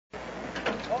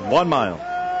1 mile.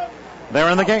 They're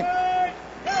in the gate.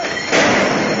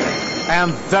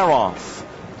 And they're off.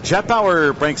 Jet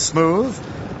Power breaks smooth.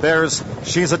 There's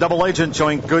She's a Double Agent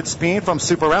showing good speed from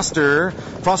Super Esther.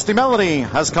 Frosty Melody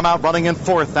has come out running in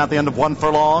fourth at the end of 1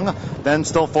 furlong. Then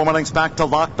still 4 lengths back to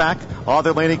Lockback.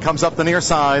 Other Lady comes up the near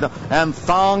side. And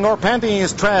Or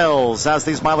Panties trails as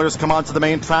these milers come onto the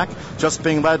main track. Just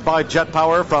being led by Jet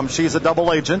Power from She's a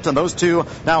Double Agent. And those two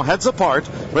now heads apart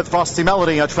with Frosty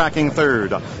Melody tracking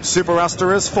third. Super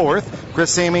Esther is fourth.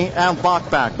 Chris Emigh and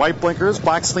Lockback. White blinkers,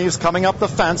 black sleeves coming up the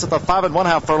fence at the 5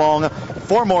 1/2 furlong.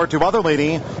 4 more to Other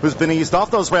Lady, who's been eased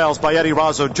off those rails by Eddie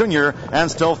Razo Jr. And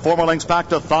still 4 more lengths back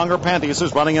to Or Panties,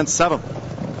 who's running in seventh.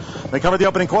 They covered the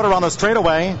opening quarter on the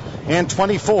straightaway in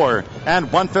 24 and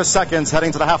 1/5 seconds,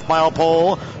 heading to the half-mile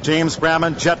pole. James Graham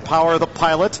and Jet Power, the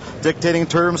pilot, dictating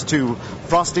terms to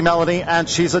Frosty Melody and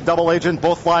She's a Double Agent,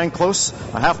 both lying close.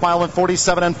 A half mile in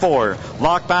 47 and 4.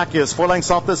 Lockback is 4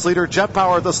 lengths off this leader. Jet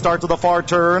Power at the start of the far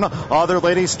turn. Other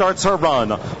Lady starts her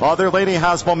run. Other Lady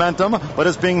has momentum, but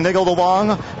is being niggled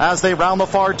along as they round the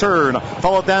far turn.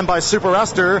 Followed then by Super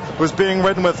Esther, who's being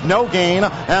ridden with no gain,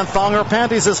 and Or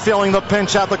Panties is feeling the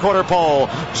pinch at the quarter pole.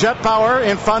 Jet Power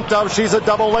in front of She's a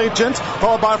Double Agent,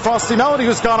 followed by Frosty Melody,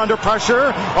 who's gone under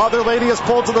pressure. Other Lady is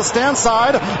pulled to the stand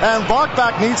side, and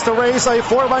Lockback needs to raise a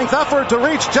 4-length effort to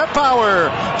reach Jet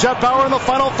Power. Jet Power in the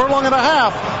final furlong and a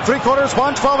half. 3/4,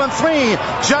 1:12 and 3.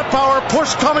 Jet Power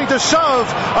push coming to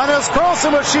shove. And as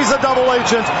Karlsson with She's a Double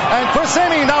Agent. And Chris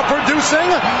Emigh now producing.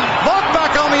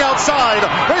 Lockback on the outside.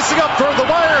 Racing up toward the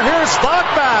wire. Here's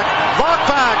Lockback.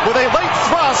 Lockback with a late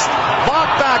thrust.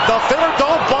 Lockback, the favorite,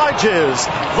 obliges.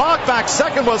 Lockback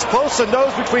second was close and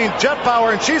nose between Jet Power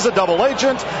and She's a Double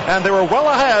Agent. And they were well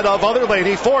ahead of Other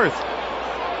Lady fourth.